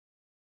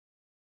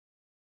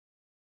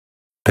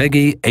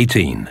Peggy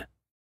 18.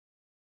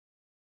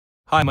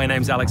 Hi, my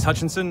name's Alex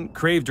Hutchinson,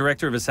 Creative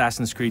Director of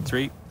Assassin's Creed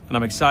 3, and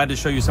I'm excited to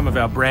show you some of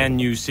our brand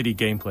new city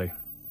gameplay.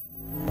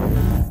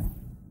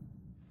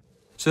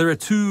 So there are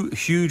two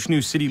huge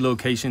new city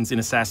locations in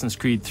Assassin's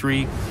Creed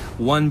 3,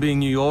 one being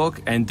New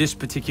York and this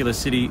particular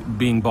city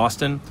being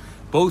Boston.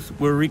 Both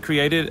were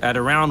recreated at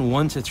around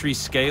 1:3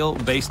 scale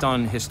based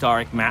on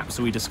historic maps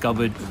that we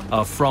discovered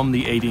from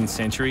the 18th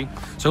century.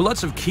 So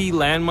lots of key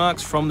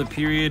landmarks from the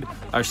period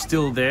are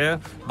still there,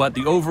 but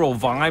the overall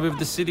vibe of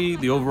the city,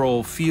 the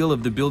overall feel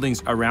of the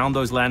buildings around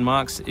those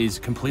landmarks is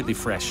completely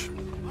fresh.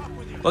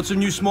 Lots of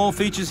new small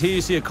features here.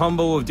 You see a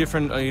combo of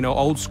different,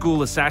 old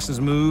school assassin's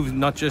moves,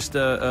 not just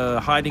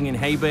hiding in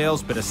hay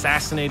bales, but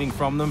assassinating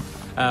from them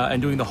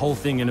and doing the whole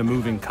thing in a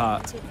moving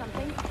cart.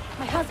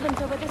 My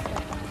husband's over this way.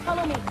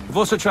 Follow me. We've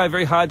also tried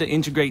very hard to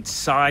integrate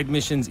side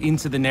missions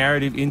into the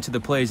narrative, into the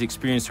player's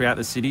experience throughout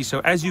the city. So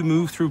as you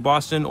move through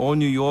Boston or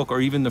New York or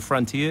even the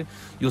frontier,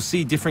 you'll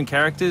see different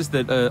characters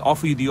that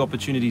offer you the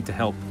opportunity to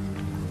help.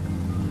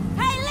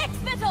 Hey,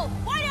 Lickspittle!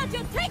 Why don't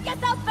you take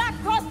yourself back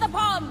across the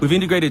pond? We've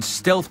integrated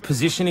stealth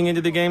positioning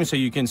into the game so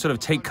you can sort of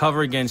take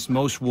cover against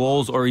most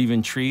walls or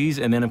even trees,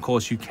 and then of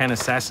course you can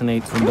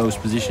assassinate from those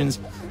positions,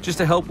 just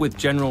to help with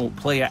general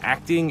player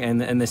acting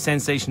and the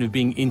sensation of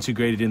being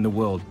integrated in the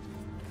world.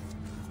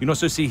 You can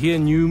also see here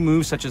new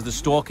moves such as the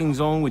stalking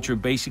zone, which are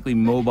basically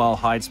mobile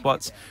hide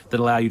spots that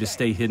allow you to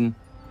stay hidden.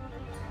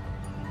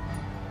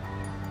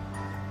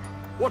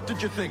 What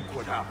did you think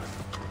would happen?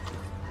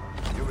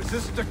 You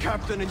resist the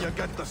captain and you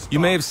get the start. You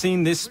may have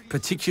seen this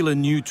particular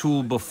new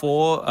tool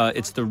before.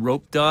 It's the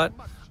rope dart.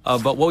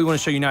 But what we want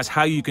to show you now is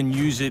how you can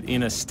use it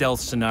in a stealth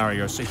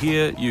scenario. So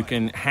here you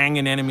can hang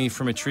an enemy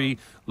from a tree,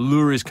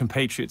 lure his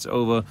compatriots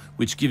over,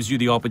 which gives you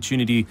the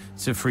opportunity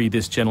to free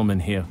this gentleman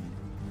here.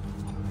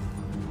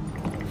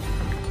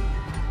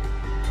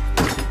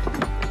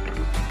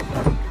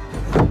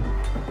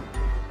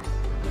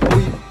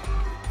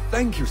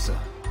 Thank you, sir.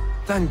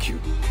 Thank you.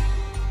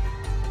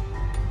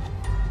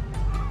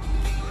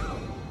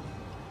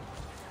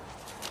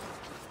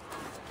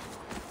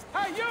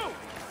 Hey, you!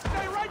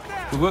 Stay right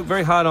there! We work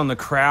very hard on the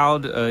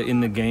crowd in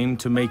the game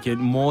to make it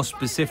more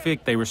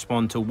specific. They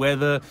respond to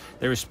weather,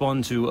 they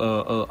respond to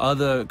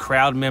other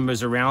crowd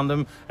members around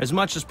them. As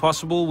much as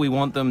possible, we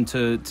want them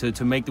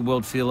to make the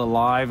world feel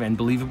alive and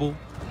believable.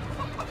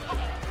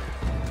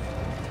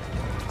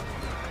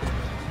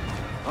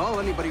 All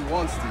anybody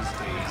wants these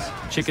days.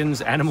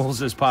 Chickens,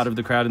 animals as part of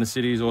the crowd in the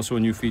city is also a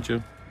new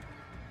feature.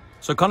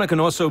 So Conor can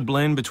also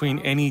blend between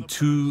any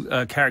two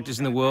characters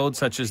in the world,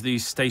 such as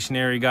these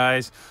stationary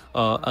guys,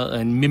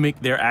 and mimic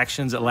their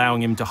actions,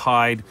 allowing him to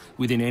hide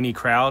within any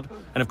crowd.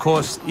 And of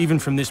course, even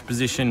from this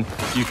position,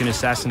 you can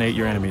assassinate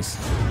your enemies.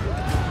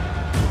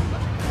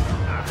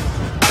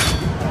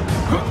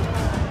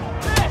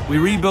 We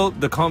rebuilt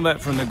the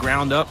combat from the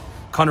ground up.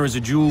 Conor is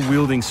a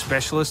dual-wielding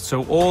specialist,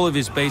 so all of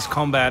his base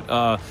combat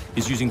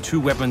is using two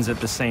weapons at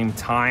the same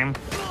time.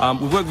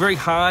 We work very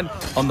hard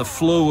on the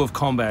flow of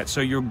combat, so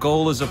your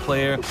goal as a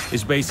player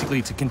is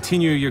basically to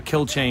continue your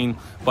kill chain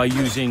by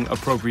using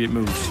appropriate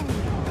moves.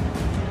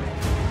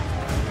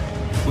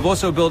 We've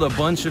also built a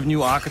bunch of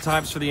new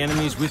archetypes for the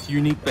enemies with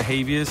unique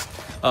behaviors,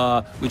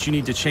 which you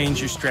need to change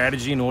your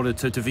strategy in order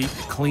to defeat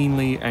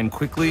cleanly and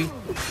quickly.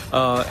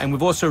 And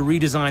we've also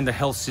redesigned the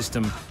health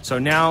system. So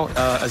now,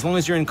 as long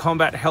as you're in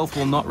combat, health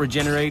will not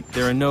regenerate.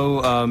 There are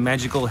no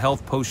magical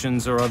health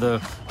potions or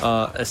other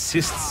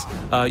assists.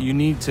 You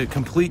need to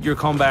complete your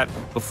combat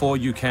before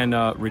you can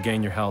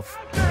regain your health.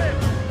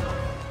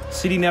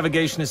 City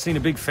navigation has seen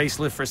a big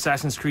facelift for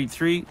Assassin's Creed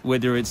 3,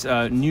 whether it's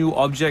new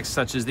objects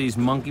such as these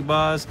monkey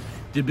bars,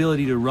 the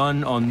ability to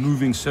run on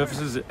moving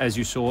surfaces, as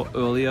you saw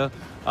earlier,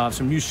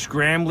 some new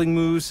scrambling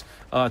moves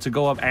to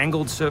go up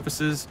angled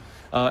surfaces,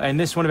 and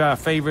this one of our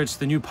favorites,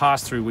 the new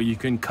pass-through, where you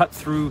can cut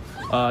through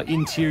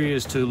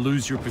interiors to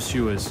lose your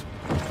pursuers.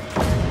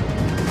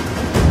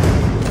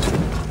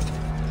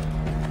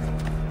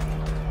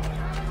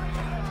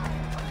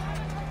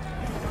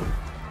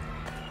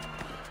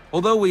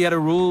 Although we had a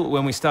rule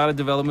when we started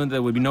development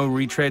there would be no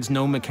retreads,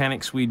 no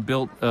mechanics we'd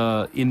built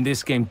in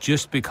this game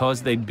just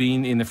because they'd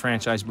been in the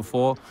franchise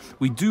before,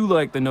 we do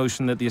like the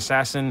notion that the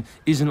assassin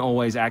isn't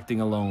always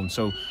acting alone.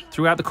 So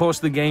throughout the course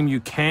of the game,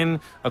 you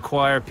can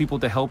acquire people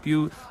to help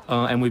you,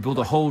 and we built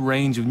a whole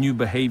range of new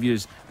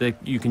behaviors that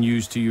you can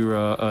use to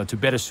your to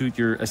better suit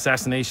your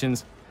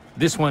assassinations.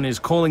 This one is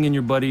calling in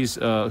your buddies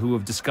who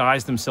have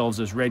disguised themselves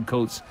as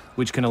redcoats,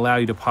 which can allow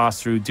you to pass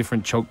through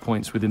different choke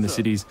points within the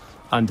cities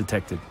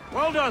undetected.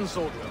 Well done,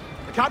 soldier.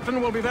 The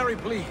captain will be very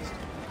pleased.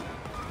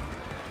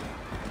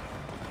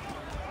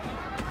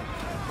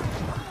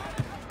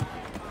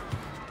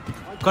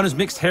 Conor's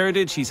mixed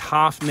heritage, he's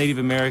half Native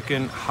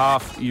American,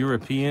 half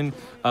European,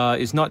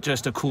 is not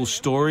just a cool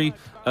story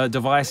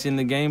device in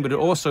the game, but it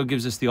also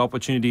gives us the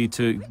opportunity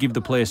to give the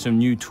player some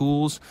new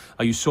tools.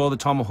 You saw the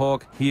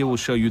tomahawk, here we'll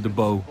show you the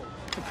bow.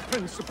 The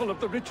principle of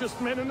the richest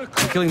men in the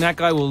country. Killing that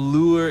guy will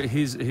lure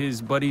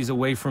his buddies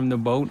away from the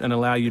boat and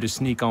allow you to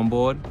sneak on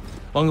board.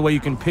 Along the way, you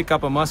can pick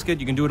up a musket.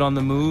 You can do it on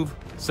the move.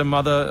 Some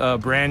other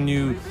brand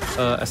new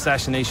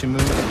assassination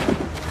moves.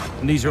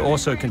 And these are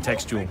also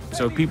contextual.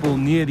 So people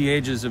near the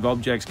edges of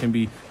objects can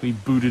be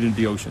booted into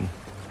the ocean.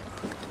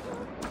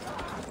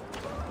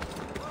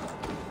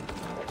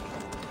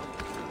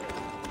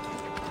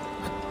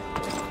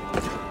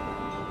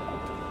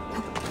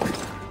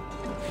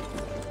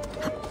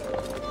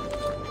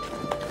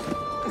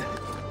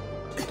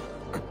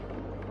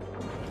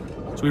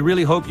 So we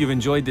really hope you've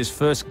enjoyed this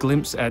first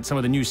glimpse at some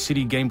of the new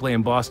city gameplay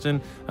in Boston,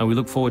 and we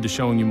look forward to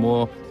showing you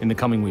more in the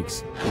coming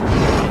weeks.